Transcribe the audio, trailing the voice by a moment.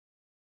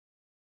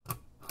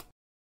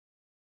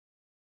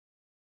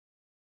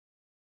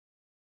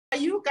are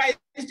you guys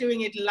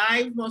doing it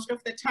live most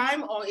of the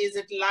time, or is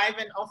it live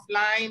and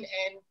offline,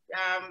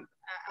 and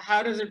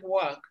how does it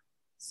work?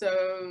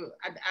 So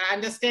I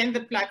understand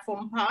the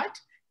platform part,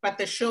 but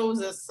the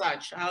shows as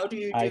such, how do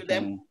you do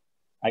them?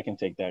 I can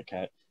take that,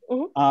 Kat.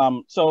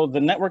 So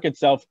the network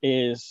itself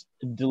is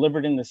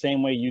delivered in the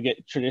same way you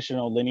get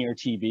traditional linear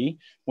TV.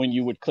 When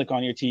you would click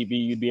on your TV,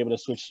 you'd be able to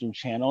switch through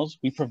channels.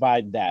 We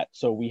provide that.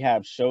 So we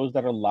have shows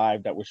that are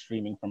live that we're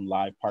streaming from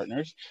live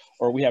partners,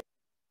 or we have.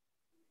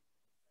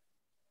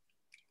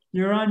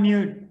 You're on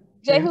mute.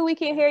 Jehue, we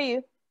can't hear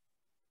you.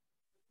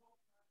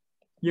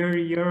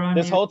 You're on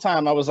this mute. whole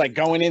time I was like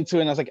going into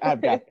it and I was like,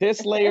 I've got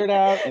this layered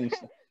out, and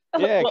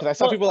yeah, because I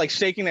saw people like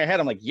shaking their head.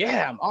 I'm like,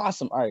 yeah, I'm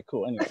awesome. All right,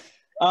 cool. Anyway.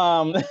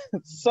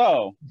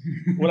 So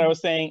what I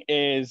was saying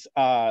is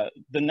the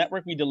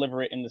network, we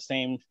deliver it in the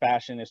same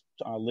fashion as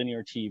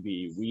linear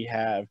TV. We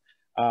have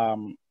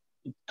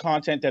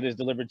content that is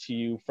delivered to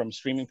you from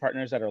streaming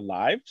partners that are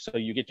live. So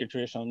you get your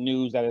traditional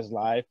news that is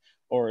live,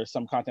 or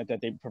some content that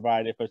they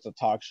provide if it's a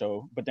talk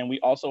show. But then we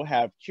also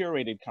have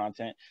curated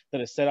content that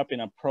is set up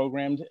in a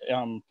programmed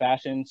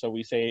fashion. So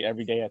we say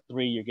every day at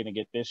 3, you're gonna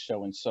get this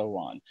show, and so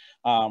on.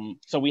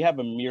 So we have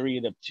a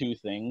myriad of 2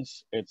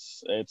 things.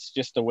 It's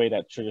just the way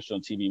that traditional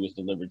TV was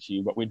delivered to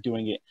you, but we're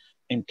doing it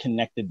in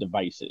connected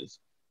devices.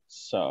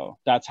 So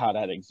that's how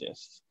that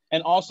exists.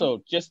 And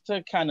also, just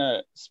to kind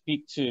of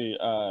speak to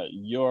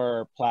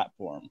your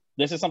platform,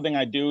 this is something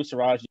I do,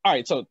 Siraj. All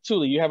right, so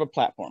Tuli, you have a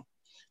platform.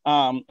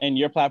 And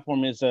your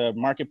platform is a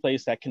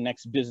marketplace that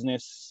connects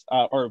business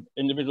or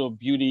individual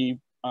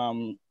beauty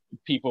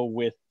people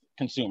with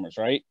consumers,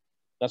 right?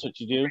 That's what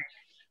you do.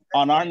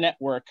 On our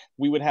network,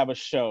 we would have a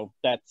show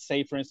that,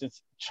 say, for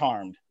instance,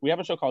 Charmed. We have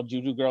a show called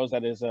Juju Girls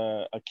that is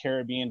a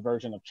Caribbean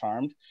version of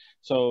Charmed.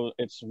 So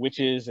it's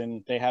witches,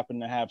 and they happen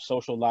to have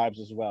social lives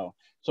as well.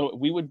 So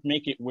we would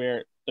make it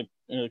where the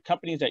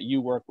companies that you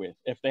work with,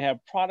 if they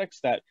have products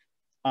that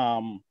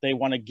they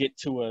want to get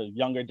to a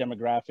younger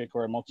demographic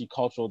or a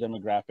multicultural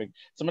demographic,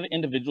 some of the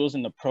individuals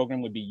in the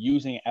program would be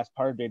using it as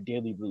part of their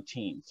daily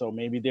routine. So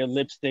maybe their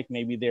lipstick,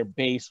 maybe their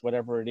base,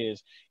 whatever it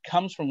is,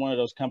 comes from one of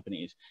those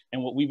companies.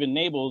 And what we've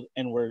enabled,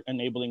 and we're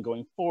enabling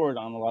going forward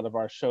on a lot of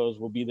our shows,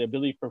 will be the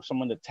ability for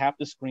someone to tap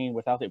the screen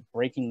without it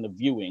breaking the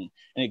viewing,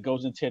 and it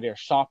goes into their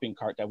shopping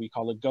cart that we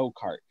call a go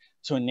cart,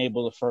 to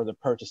enable the further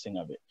purchasing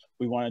of it.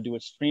 We want to do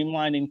it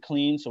streamlined and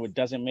clean, so it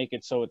doesn't make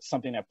it so it's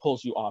something that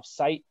pulls you off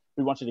site.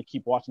 We want you to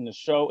keep watching the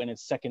show, and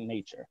it's second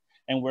nature.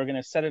 And we're going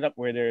to set it up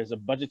where there's a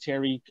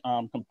budgetary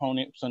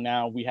component. So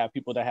now we have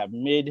people that have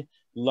mid,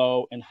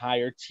 low, and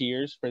higher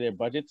tiers for their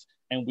budgets.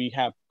 And we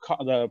have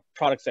the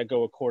products that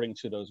go according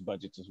to those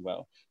budgets as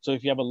well. So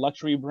if you have a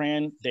luxury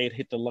brand, they'd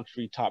hit the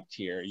luxury top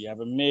tier. You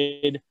have a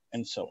mid,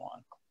 and so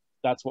on.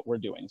 That's what we're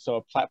doing. So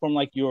a platform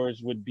like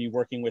yours would be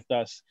working with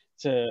us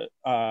to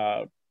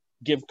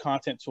give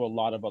content to a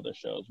lot of other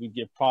shows. We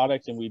give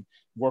products, and we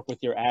work with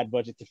your ad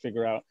budget to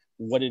figure out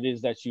what it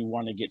is that you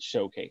want to get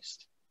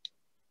showcased.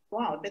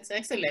 Wow, that's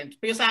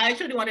excellent. Because I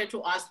actually wanted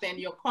to ask then,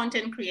 your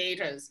content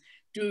creators,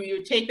 do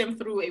you take them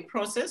through a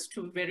process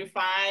to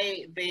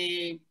verify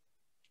the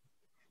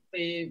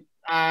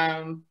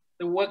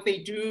work they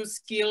do,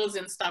 skills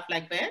and stuff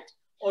like that?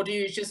 Or do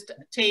you just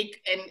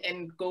take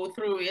and go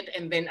through it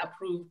and then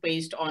approve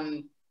based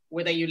on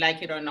whether you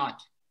like it or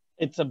not?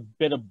 It's a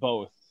bit of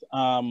both.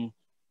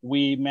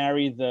 We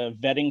marry the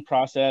vetting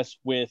process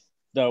with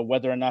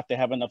whether or not they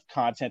have enough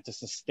content to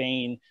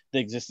sustain the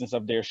existence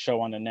of their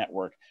show on the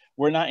network.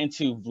 We're not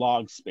into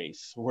vlog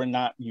space. We're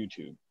not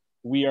YouTube.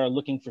 We are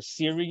looking for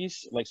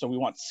series, so we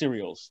want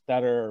serials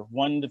that are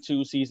 1 to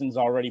 2 seasons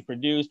already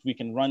produced. We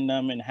can run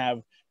them and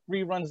have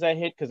reruns that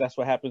hit, because that's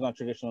what happens on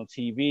traditional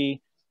TV.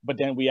 But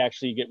then we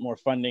actually get more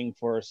funding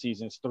for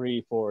seasons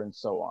 3, 4, and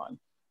so on.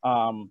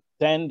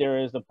 Then there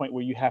is the point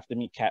where you have to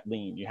meet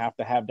Katleen. You have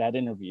to have that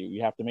interview.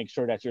 You have to make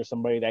sure that you're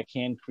somebody that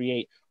can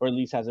create, or at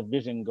least has a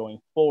vision going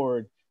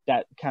forward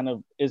that kind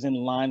of is in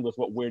line with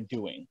what we're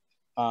doing.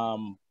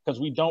 Because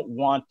we don't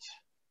want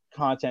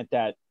content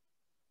that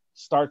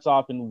starts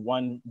off in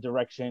one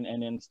direction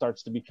and then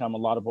starts to become a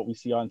lot of what we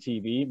see on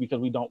TV, because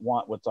we don't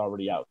want what's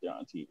already out there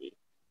on TV.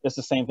 It's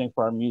the same thing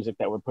for our music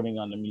that we're putting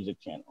on the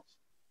music channels.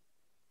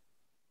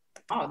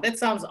 Oh, that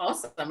sounds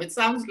awesome. It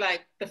sounds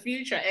like the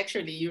future,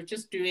 actually. You're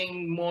just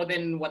doing more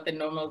than what the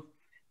normal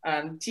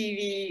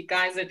TV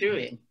guys are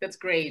doing. That's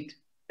great.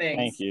 Thanks.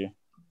 Thank you.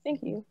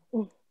 Thank you.